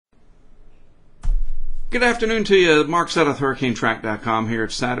Good afternoon to you. Mark Sudduth, HurricaneTrack.com here.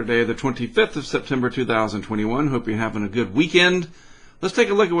 It's Saturday, the 25th of September, 2021. Hope you're having a good weekend. Let's take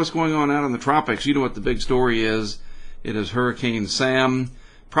a look at what's going on out in the tropics. You know what the big story is. It is Hurricane Sam,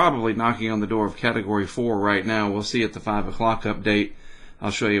 probably knocking on the door of Category 4 right now. We'll see at the 5 o'clock update. I'll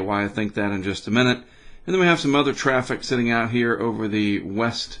show you why I think that in just a minute. And then we have some other traffic sitting out here over the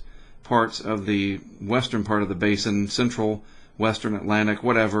west parts of the western part of the basin, central, western Atlantic,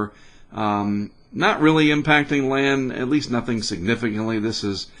 whatever. Not really impacting land, at least nothing significantly. This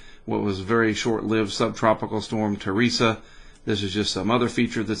is what was a very short-lived subtropical storm, Teresa. This is just some other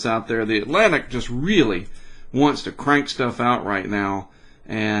feature that's out there. The Atlantic just really wants to crank stuff out right now,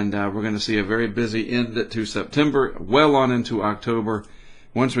 and we're going to see a very busy end to September, well on into October.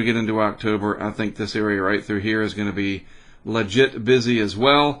 Once we get into October, I think this area right through here is going to be legit busy as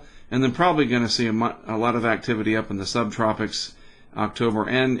well, and then probably going to see a lot of activity up in the subtropics October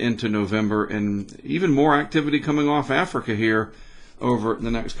and into November, and even more activity coming off Africa here over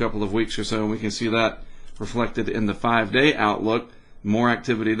the next couple of weeks or so. And we can see that reflected in the 5-day outlook. More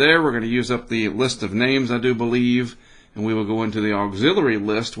activity there. We're going to use up the list of names, I do believe, and we will go into the auxiliary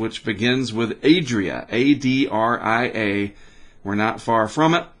list, which begins with Adria, A-D-R-I-A. We're not far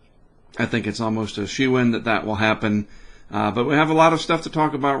from it. I think it's almost a shoo-in that will happen. But we have a lot of stuff to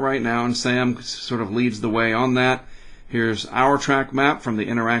talk about right now, and Sam sort of leads the way on that. Here's our track map from the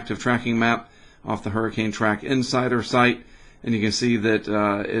interactive tracking map off the HurricaneTrack Insider site. And you can see that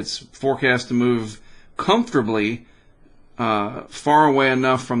it's forecast to move comfortably far away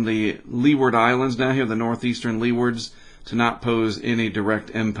enough from the Leeward Islands down here, the northeastern Leewards, to not pose any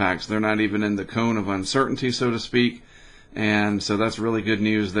direct impacts. They're not even in the cone of uncertainty, so to speak. And so that's really good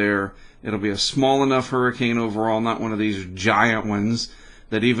news there. It'll be a small enough hurricane overall, not one of these giant ones,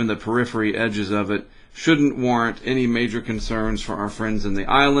 that even the periphery edges of it shouldn't warrant any major concerns for our friends in the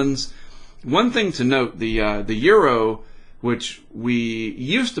islands. One thing to note, the euro, which we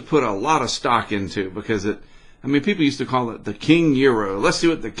used to put a lot of stock into because people used to call it the king euro. Let's see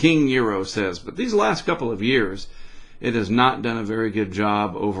what the king euro says. But these last couple of years, it has not done a very good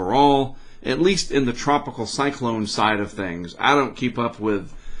job overall, at least in the tropical cyclone side of things. I don't keep up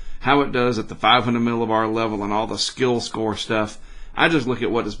with how it does at the 500 millibar level and all the skill score stuff. I just look at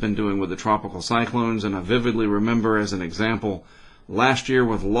what it's been doing with the tropical cyclones, and I vividly remember, as an example, last year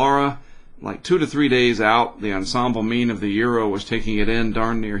with Laura, like 2 to 3 days out, the ensemble mean of the euro was taking it in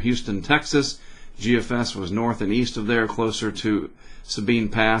darn near Houston, Texas. GFS was north and east of there, closer to Sabine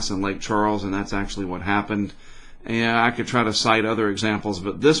Pass and Lake Charles, and that's actually what happened. And I could try to cite other examples,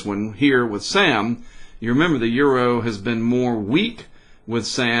 but this one here with Sam, you remember the euro has been more weak with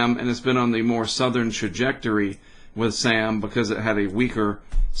Sam, and it's been on the more southern trajectory with Sam because it had a weaker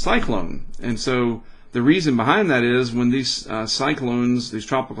cyclone. And so the reason behind that is when these cyclones, these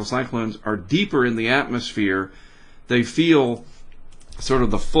tropical cyclones, are deeper in the atmosphere, they feel sort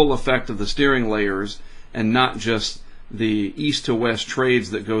of the full effect of the steering layers and not just the east to west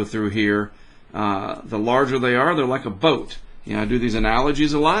trades that go through here. The larger they are, they're like a boat. I do these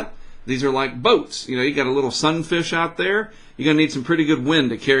analogies a lot. These are like boats. You got a little sunfish out there. You're going to need some pretty good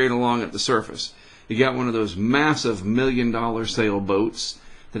wind to carry it along at the surface. You got one of those massive $1 million sailboats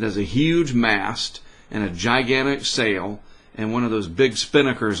that has a huge mast and a gigantic sail and one of those big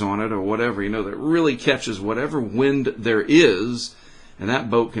spinnakers on it or whatever, that really catches whatever wind there is, and that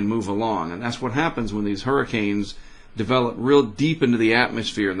boat can move along. And that's what happens when these hurricanes develop real deep into the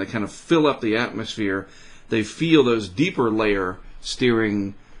atmosphere and they kind of fill up the atmosphere. They feel those deeper layer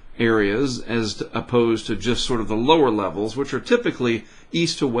steering areas as opposed to just sort of the lower levels, which are typically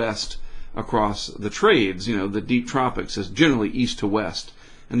east to west across the trades. The deep tropics is generally east to west.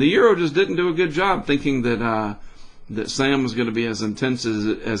 And the euro just didn't do a good job thinking that Sam was going to be as intense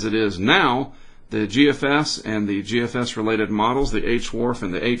as it is now. The GFS and the GFS-related models, the HWRF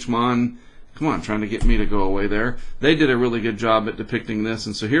and the HMON, come on, trying to get me to go away there. They did a really good job at depicting this.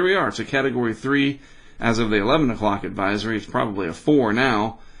 And so here we are. It's a Category 3 as of the 11 o'clock advisory. It's probably a 4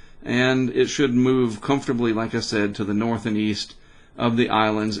 now. And it should move comfortably, like I said, to the north and east of the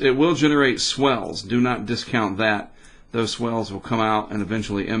islands. It will generate swells. Do not discount that. Those swells will come out and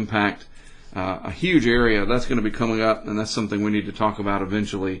eventually impact a huge area. That's going to be coming up, and that's something we need to talk about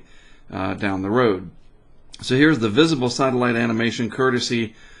eventually down the road. So here's the visible satellite animation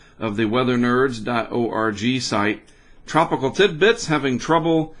courtesy of the weathernerds.org site. Tropical Tidbits having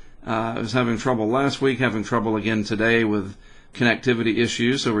trouble. Was having trouble last week, having trouble again today with connectivity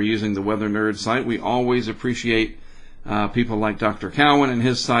issues, so we're using the Weather Nerd site. We always appreciate people like Dr. Cowan and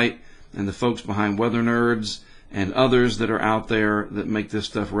his site and the folks behind Weather Nerds and others that are out there that make this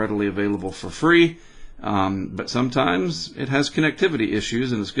stuff readily available for free. But sometimes it has connectivity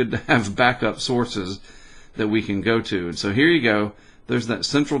issues, and it's good to have backup sources. that we can go to. And so here you go. There's that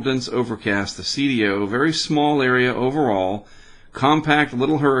central dense overcast, the CDO, very small area overall, compact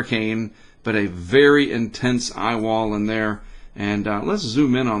little hurricane, but a very intense eye wall in there. And let's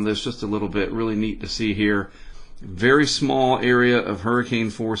zoom in on this just a little bit. Really neat to see here. Very small area of hurricane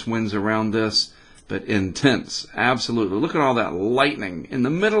force winds around this, but intense. Absolutely. Look at all that lightning in the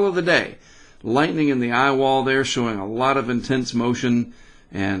middle of the day. Lightning in the eye wall there, showing a lot of intense motion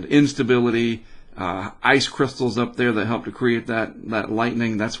and instability. Ice crystals up there that help to create that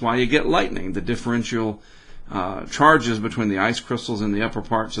lightning. That's why you get lightning. The differential charges between the ice crystals in the upper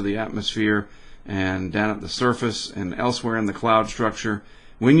parts of the atmosphere and down at the surface and elsewhere in the cloud structure.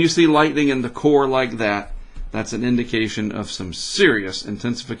 When you see lightning in the core like that, that's an indication of some serious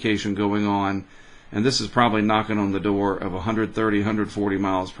intensification going on. And this is probably knocking on the door of 130, 140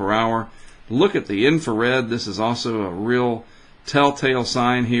 miles per hour. Look at the infrared. This is also a real telltale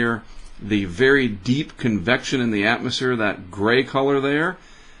sign here. The very deep convection in the atmosphere, that gray color there,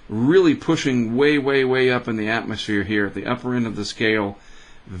 really pushing way, way, way up in the atmosphere here at the upper end of the scale.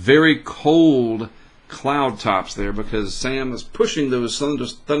 Very cold cloud tops there because Sam is pushing those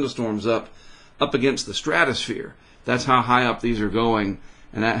thunderstorms up against the stratosphere. That's how high up these are going,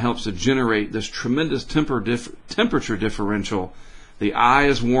 and that helps to generate this tremendous temperature differential. The eye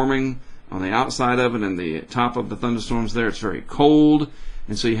is warming on the outside of it, and the top of the thunderstorms there, it's very cold.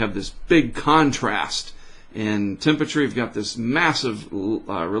 And so you have this big contrast in temperature. You've got this massive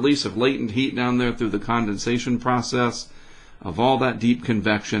release of latent heat down there through the condensation process of all that deep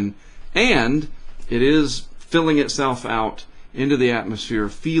convection. And it is filling itself out into the atmosphere,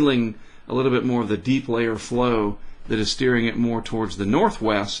 feeling a little bit more of the deep layer flow that is steering it more towards the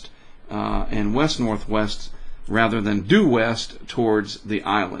northwest and west-northwest rather than due west towards the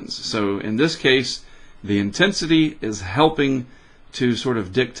islands. So in this case, the intensity is helping to sort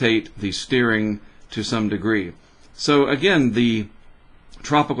of dictate the steering to some degree. So again, the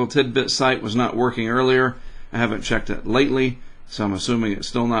tropical tidbit site was not working earlier. I haven't checked it lately, so I'm assuming it's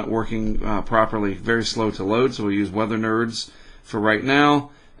still not working properly. Very slow to load, so we'll use Weather Nerds for right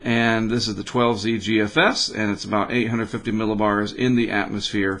now. And this is the 12Z GFS, and it's about 850 millibars in the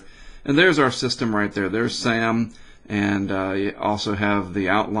atmosphere. And there's our system right there. There's SAM, and you also have the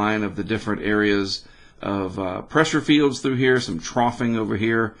outline of the different areas of pressure fields through here, some troughing over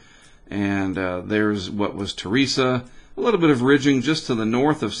here, and there's what was Teresa. A little bit of ridging just to the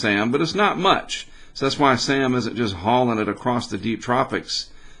north of Sam, but it's not much. So that's why Sam isn't just hauling it across the deep tropics.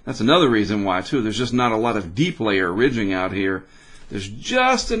 That's another reason why, too. There's just not a lot of deep layer ridging out here. There's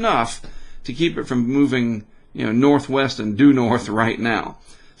just enough to keep it from moving, northwest and due north right now.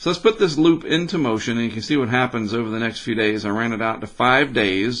 So let's put this loop into motion, and you can see what happens over the next few days. I ran it out to 5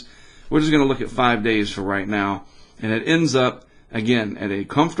 days. We're just going to look at 5 days for right now. And it ends up, again, at a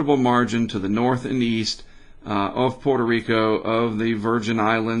comfortable margin to the north and east of Puerto Rico, of the Virgin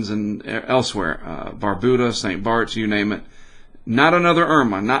Islands, and elsewhere. Barbuda, St. Bart's, you name it. Not another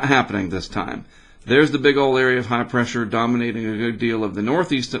Irma, not happening this time. There's the big old area of high pressure dominating a good deal of the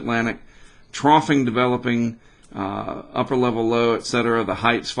northeast Atlantic, troughing developing, upper level low, etc. The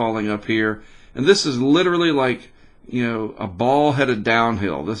heights falling up here. And this is literally like, a ball headed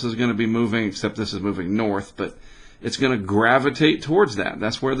downhill. This is going to be moving, except this is moving north, but it's going to gravitate towards that.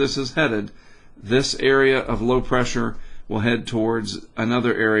 That's where this is headed. This area of low pressure will head towards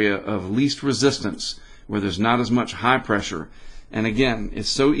another area of least resistance, where there's not as much high pressure. And again, it's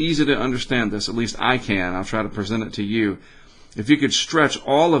so easy to understand this, at least I can. I'll try to present it to you. If you could stretch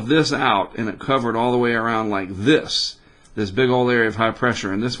all of this out and it covered all the way around like this big old area of high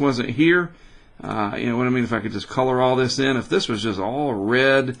pressure, and this wasn't here, you know what I mean? If I could just color all this in, if this was just all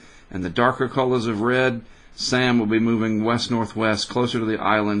red and the darker colors of red, Sam would be moving west-northwest closer to the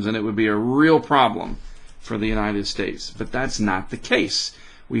islands, and it would be a real problem for the United States. But that's not the case.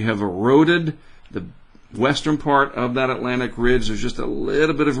 We have eroded the western part of that Atlantic ridge. There's just a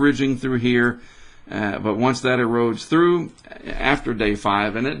little bit of ridging through here. But once that erodes through, after day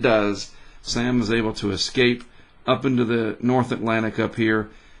 5, and it does, Sam is able to escape up into the North Atlantic up here.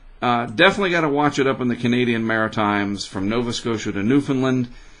 Definitely got to watch it up in the Canadian Maritimes from Nova Scotia to Newfoundland.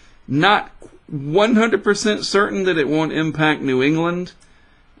 Not 100% certain that it won't impact New England,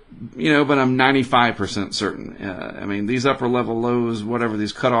 but I'm 95% certain. I mean, these upper level lows, whatever,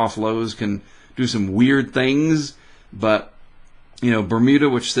 these cutoff lows can do some weird things, but Bermuda,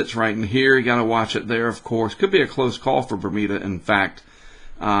 which sits right in here, you got to watch it there, of course. Could be a close call for Bermuda, in fact.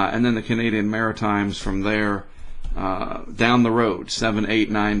 And then the Canadian Maritimes from there down the road, 7,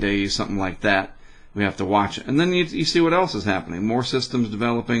 8, 9 days, something like that. We have to watch it. And then you see what else is happening. More systems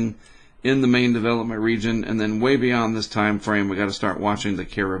developing in the main development region. And then way beyond this time frame, we got to start watching the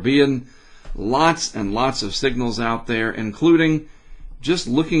Caribbean. lots and lots of signals out there, including just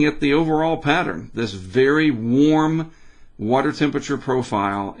looking at the overall pattern. This very warm water temperature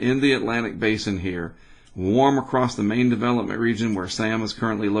profile in the Atlantic Basin here. Warm across the main development region where Sam is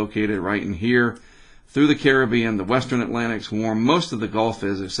currently located, right in here. Through the Caribbean, the Western Atlantic's warm. Most of the Gulf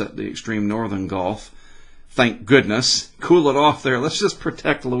is, except the extreme northern Gulf. Thank goodness. Cool it off there. Let's just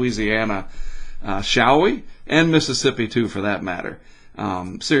protect Louisiana, shall we? And Mississippi, too, for that matter.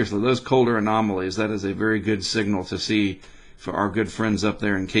 Seriously, those colder anomalies, that is a very good signal to see for our good friends up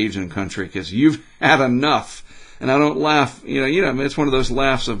there in Cajun country, because you've had enough. And I don't laugh, it's one of those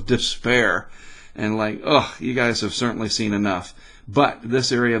laughs of despair. And like, you guys have certainly seen enough. But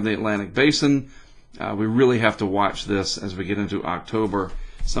this area of the Atlantic Basin, we really have to watch this as we get into October.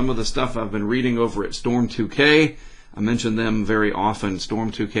 Some of the stuff I've been reading over at Storm 2K, I mention them very often,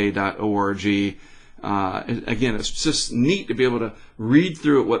 storm2k.org. Again, it's just neat to be able to read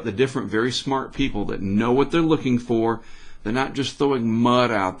through it, what the different very smart people that know what they're looking for. They're not just throwing mud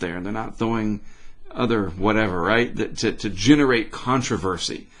out there. They're not throwing other whatever, right? To generate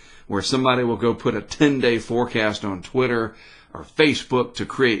controversy, where somebody will go put a 10-day forecast on Twitter or Facebook to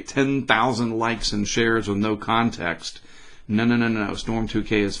create 10,000 likes and shares with no context. No. Storm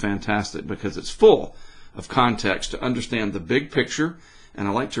 2K is fantastic because it's full of context to understand the big picture. And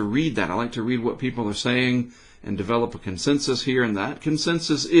I like to read that. I like to read what people are saying and develop a consensus here. And that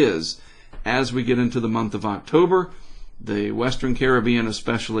consensus is, as we get into the month of October, the Western Caribbean,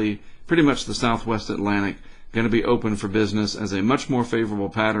 especially pretty much the Southwest Atlantic, going to be open for business as a much more favorable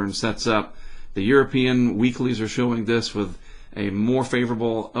pattern sets up. The European weeklies are showing this with a more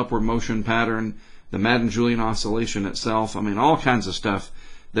favorable upward motion pattern. The Madden-Julian oscillation itself. I mean, all kinds of stuff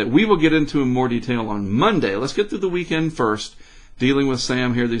that we will get into in more detail on Monday. Let's get through the weekend first, dealing with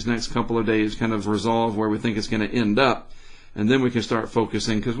Sam here these next couple of days, kind of resolve where we think it's going to end up. And then we can start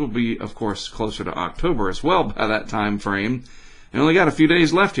focusing, because we'll be, of course, closer to October as well by that time frame. And only got a few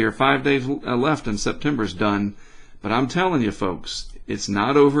days left here, 5 days left, and September's done. But I'm telling you, folks, it's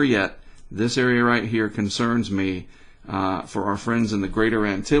not over yet. This area right here concerns me for our friends in the Greater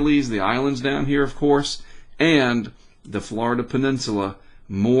Antilles, the islands down here, of course, and the Florida Peninsula.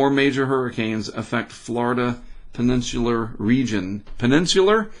 More major hurricanes affect Florida Peninsular region.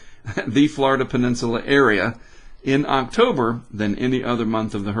 Peninsular? The Florida Peninsula area in October than any other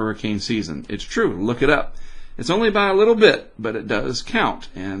month of the hurricane season. It's true. Look it up. It's only by a little bit, but it does count.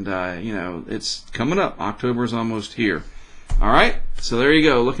 And, it's coming up. October's almost here. All right. So there you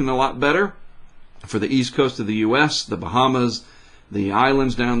go. Looking a lot better for the east coast of the U.S., the Bahamas, the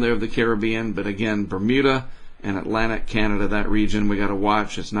islands down there of the Caribbean. But again, Bermuda and Atlantic Canada, that region, we got to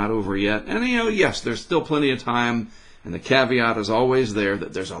watch. It's not over yet. And, yes, there's still plenty of time. And the caveat is always there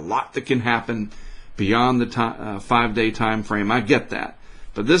that there's a lot that can happen beyond the 5-day time frame. I get that.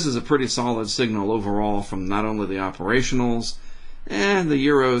 But this is a pretty solid signal overall from not only the operationals, and the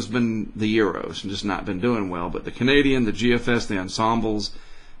Euro's been the Euros, and just not been doing well, but the Canadian, the GFS, the ensembles,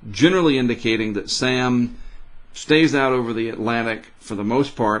 generally indicating that Sam stays out over the Atlantic for the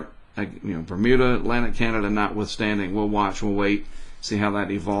most part. Bermuda, Atlantic Canada notwithstanding. We'll watch, we'll wait, see how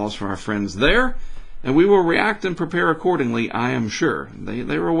that evolves for our friends there. And we will react and prepare accordingly, I am sure.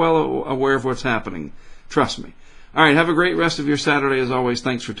 They were well aware of what's happening. Trust me. All right, have a great rest of your Saturday. As always,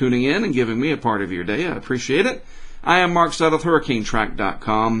 thanks for tuning in and giving me a part of your day. I appreciate it. I am Mark Stott of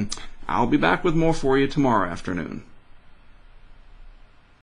HurricaneTrack.com. I'll be back with more for you tomorrow afternoon.